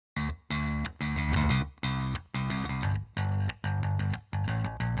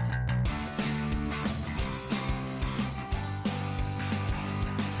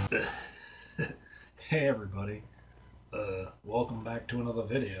Hey everybody, welcome back to another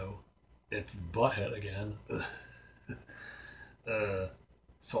video. It's Butthead again. uh,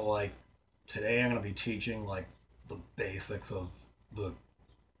 so like, today I'm gonna be teaching like the basics of the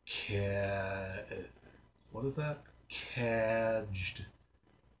what is that? CAGED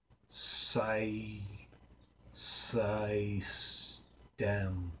stem.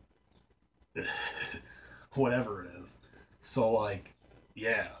 Whatever it is. So like,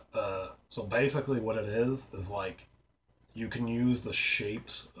 yeah, so basically what it is like you can use the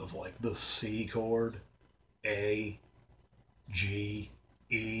shapes of like the C chord, A, G,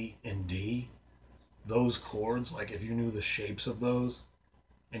 E, and D. Those chords, like if you knew the shapes of those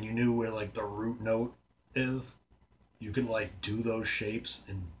and you knew where like the root note is, you could like do those shapes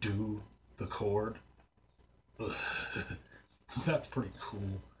and do the chord. That's pretty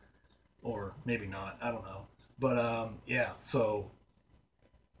cool. Or maybe not, I don't know. But yeah, so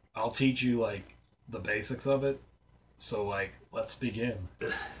I'll teach you like the basics of it. So like let's begin.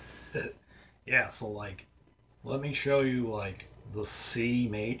 Yeah, so like let me show you like the C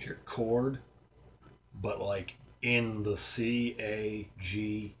major chord, but like in the C, A,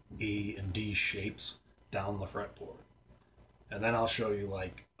 G, E, and D shapes down the fretboard. And then I'll show you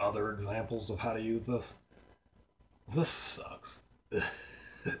like other examples of how to use this. This sucks.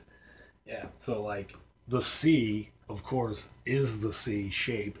 Yeah, so like the C, of course, is the C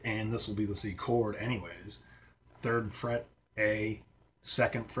shape, and this will be the C chord anyways. Third fret A,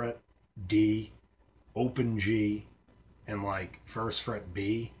 second fret D, open G, and like first fret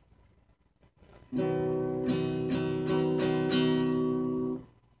B.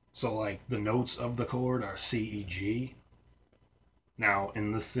 So like the notes of the chord are C, E, G. Now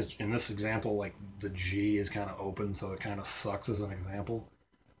in this example, like the G is kind of open, so it kind of sucks as an example.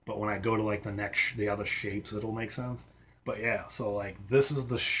 But when I go to like the other shapes, it'll make sense. But yeah, so like this is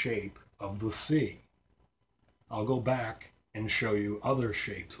the shape of the C. I'll go back and show you other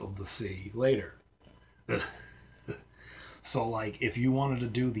shapes of the C later. So like if you wanted to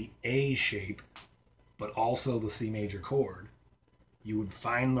do the A shape, but also the C major chord, you would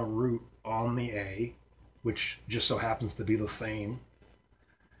find the root on the A, which just so happens to be the same.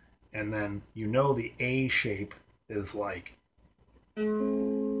 And then you know the A shape is like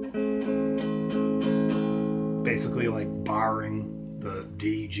basically like barring the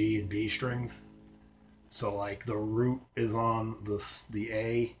D, G, and B strings. So like the root is on the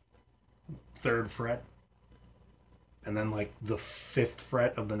A third fret, and then like the fifth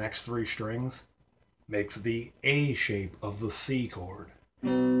fret of the next three strings makes the A shape of the C chord.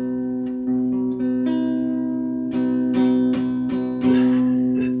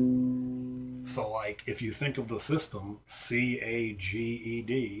 So like if you think of the system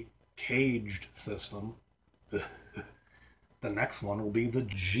CAGED, caged system, the next one will be the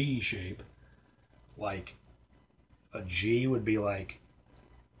G shape. Like a G would be like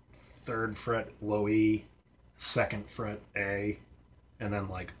third fret low E, second fret A, and then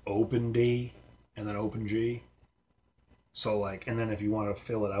like open D, and then open G. So like, and then if you wanted to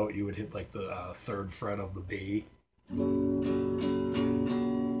fill it out, you would hit like the third fret of the B.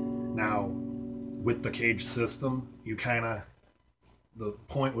 Now, with the cage system, you kind of, the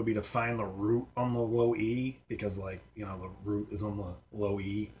point would be to find the root on the low E, because like, you know, the root is on the low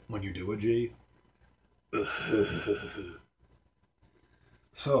E when you do a G.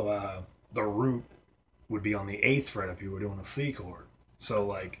 So the root would be on the 8th fret if you were doing a C chord. So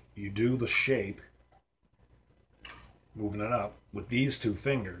like you do the shape, moving it up with these two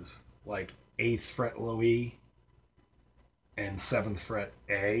fingers, like 8th fret low E and 7th fret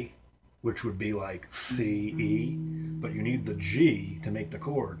A, which would be like C, E, but you need the G to make the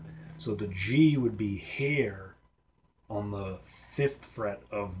chord. So the G would be here on the 5th fret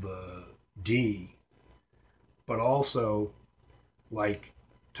of the D, but also like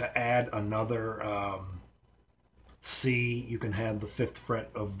to add another C, you can have the 5th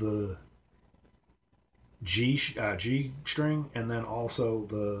fret of the G string, and then also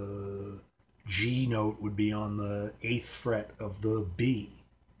the G note would be on the 8th fret of the B.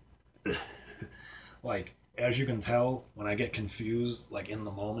 Like, as you can tell, when I get confused, like in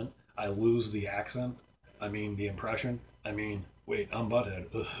the moment, I lose the accent. I mean, the impression. I mean, wait, I'm butthead.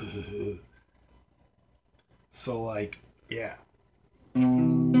 So, like, yeah.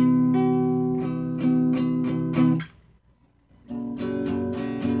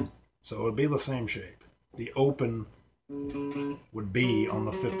 So it would be the same shape. The open would be on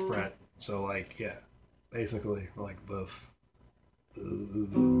the 5th fret. So, like, yeah, basically like this.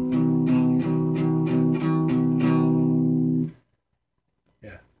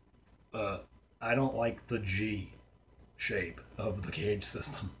 Yeah. I don't like the G shape of the cage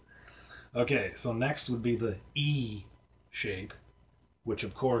system. Okay, so next would be the E shape, which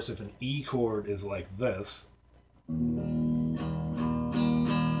of course, if an E chord is like this, and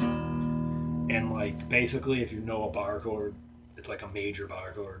like basically if you know a bar chord, it's like a major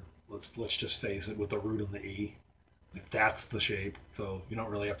bar chord. Let's just face it, with the root on the E. Like that's the shape. So you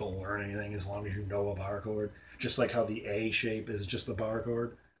don't really have to learn anything as long as you know a bar chord. Just like how the A shape is just a bar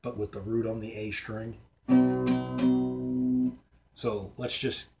chord, but with the root on the A string. So let's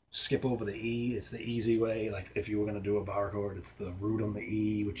just skip over the E. It's the easy way. Like if you were gonna do a bar chord, it's the root on the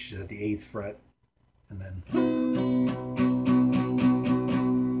E, which is at the 8th fret, and then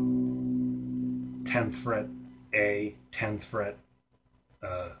 10th fret A, 10th fret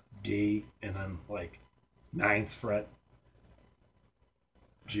D, and then like 9th fret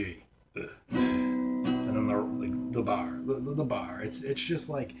G. Ugh. And then the bar, the bar. It's just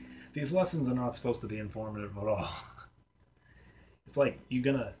like these lessons are not supposed to be informative at all. It's like you're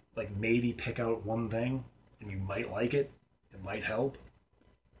gonna like maybe pick out one thing and you might like it. It might help.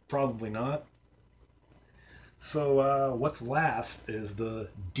 Probably not. So what's last is the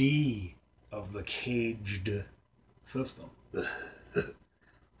D of the caged system.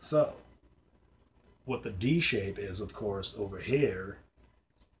 So what the D shape is, of course, over here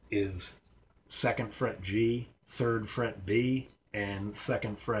is 2nd fret G, 3rd fret B, and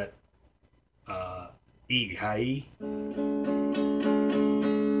 2nd fret E, high E.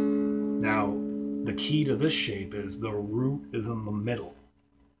 Now, the key to this shape is the root is in the middle.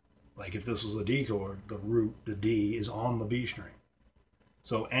 Like if this was a D chord, the root, the D, is on the B string.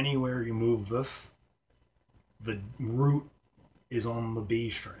 So anywhere you move this, the root is on the B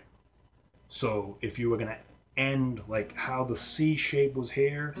string. So if you were going to end like how the C shape was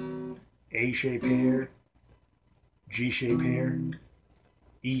here, A shape here, G shape here,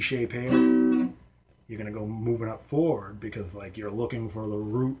 E shape here, you're going to go moving up forward because like you're looking for the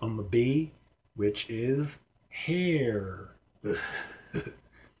root on the B, which is here.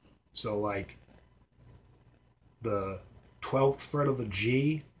 So like the 12th fret of the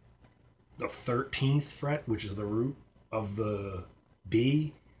G, the 13th fret, which is the root of the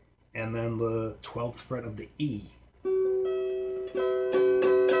B, and then the 12th fret of the E.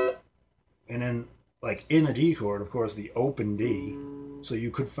 And then, like in a D chord, of course, the open D, so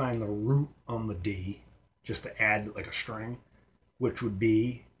you could find the root on the D, just to add like a string, which would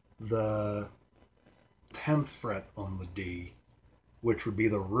be the 10th fret on the D, which would be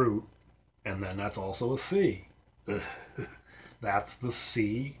the root, and then that's also a C. That's the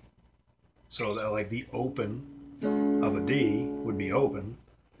C. So that like the open of a D would be open,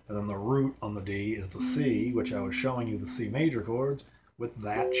 and then the root on the D is the C, which I was showing you the C major chords with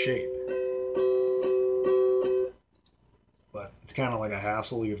that shape. But it's kind of like a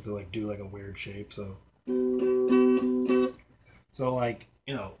hassle. You have to like do like a weird shape. So like,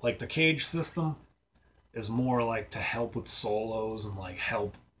 you know, like the cage system is more like to help with solos and like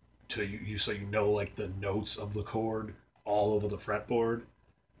help to you so you know like the notes of the chord all over the fretboard.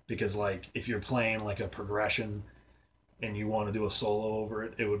 Because like if you're playing like a progression and you want to do a solo over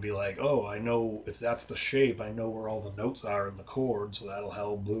it, it would be like, oh, I know if that's the shape, I know where all the notes are in the chord, so that'll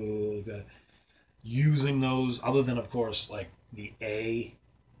help. Blah, blah, blah. Using those, other than of course like the A,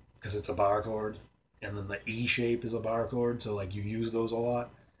 because it's a bar chord, and then the E shape is a bar chord, so like you use those a lot,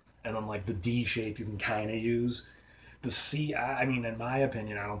 and then like the D shape you can kind of use. The C, I mean, in my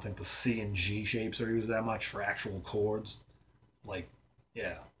opinion, I don't think the C and G shapes are used that much for actual chords. Like,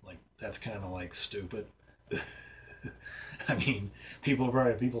 yeah, like that's kind of like stupid. I mean, people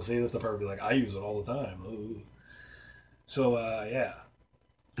say this, they'll probably be like, I use it all the time. Ooh. So yeah,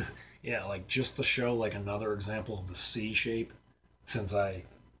 yeah, like just to show like another example of the C shape, since I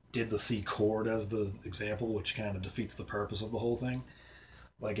did the C chord as the example, which kind of defeats the purpose of the whole thing.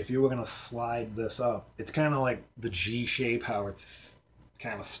 Like if you were gonna slide this up, it's kind of like the G shape, how it's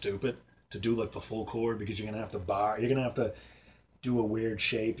kind of stupid to do like the full chord because you're gonna have to do a weird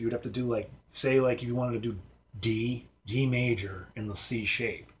shape. You would have to do like, say like you wanted to do D major in the C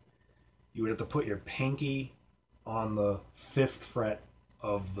shape. You would have to put your pinky on the 5th fret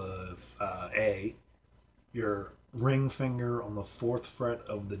of the A, your ring finger on the 4th fret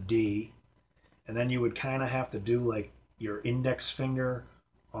of the D, and then you would kind of have to do like your index finger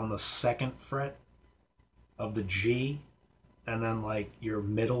on the 2nd fret of the G, and then like your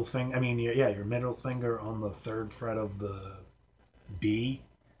middle finger, your middle finger on the 3rd fret of the B.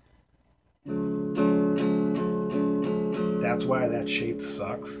 That's why that shape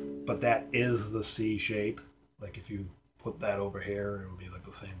sucks, but that is the C shape. Like if you put that over here, it would be like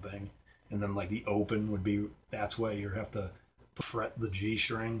the same thing. And then like the open would be, that's why you have to fret the G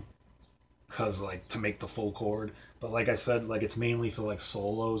string cause like to make the full chord. But like I said, like it's mainly for like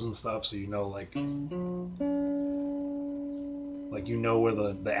solos and stuff, so you know like you know where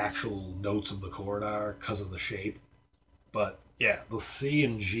the actual notes of the chord are because of the shape. But yeah, the C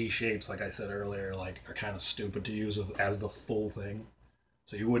and G shapes, like I said earlier, like are kind of stupid to use as the full thing.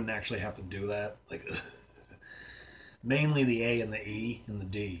 So you wouldn't actually have to do that. Like mainly the A and the E and the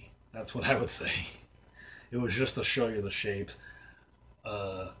D. That's what I would say. It was just to show you the shapes.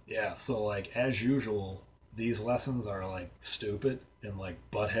 Yeah. So like as usual, these lessons are like stupid, and like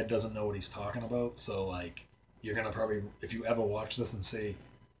Butthead doesn't know what he's talking about. So like you're gonna probably, if you ever watch this and see,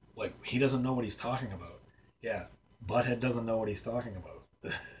 like he doesn't know what he's talking about. Yeah, Butthead doesn't know what he's talking about.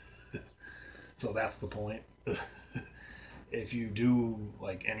 So that's the point. If you do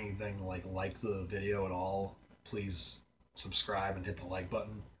like anything like the video at all, please subscribe and hit the like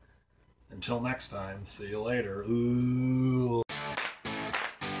button. Until next time, see you later. Ooh.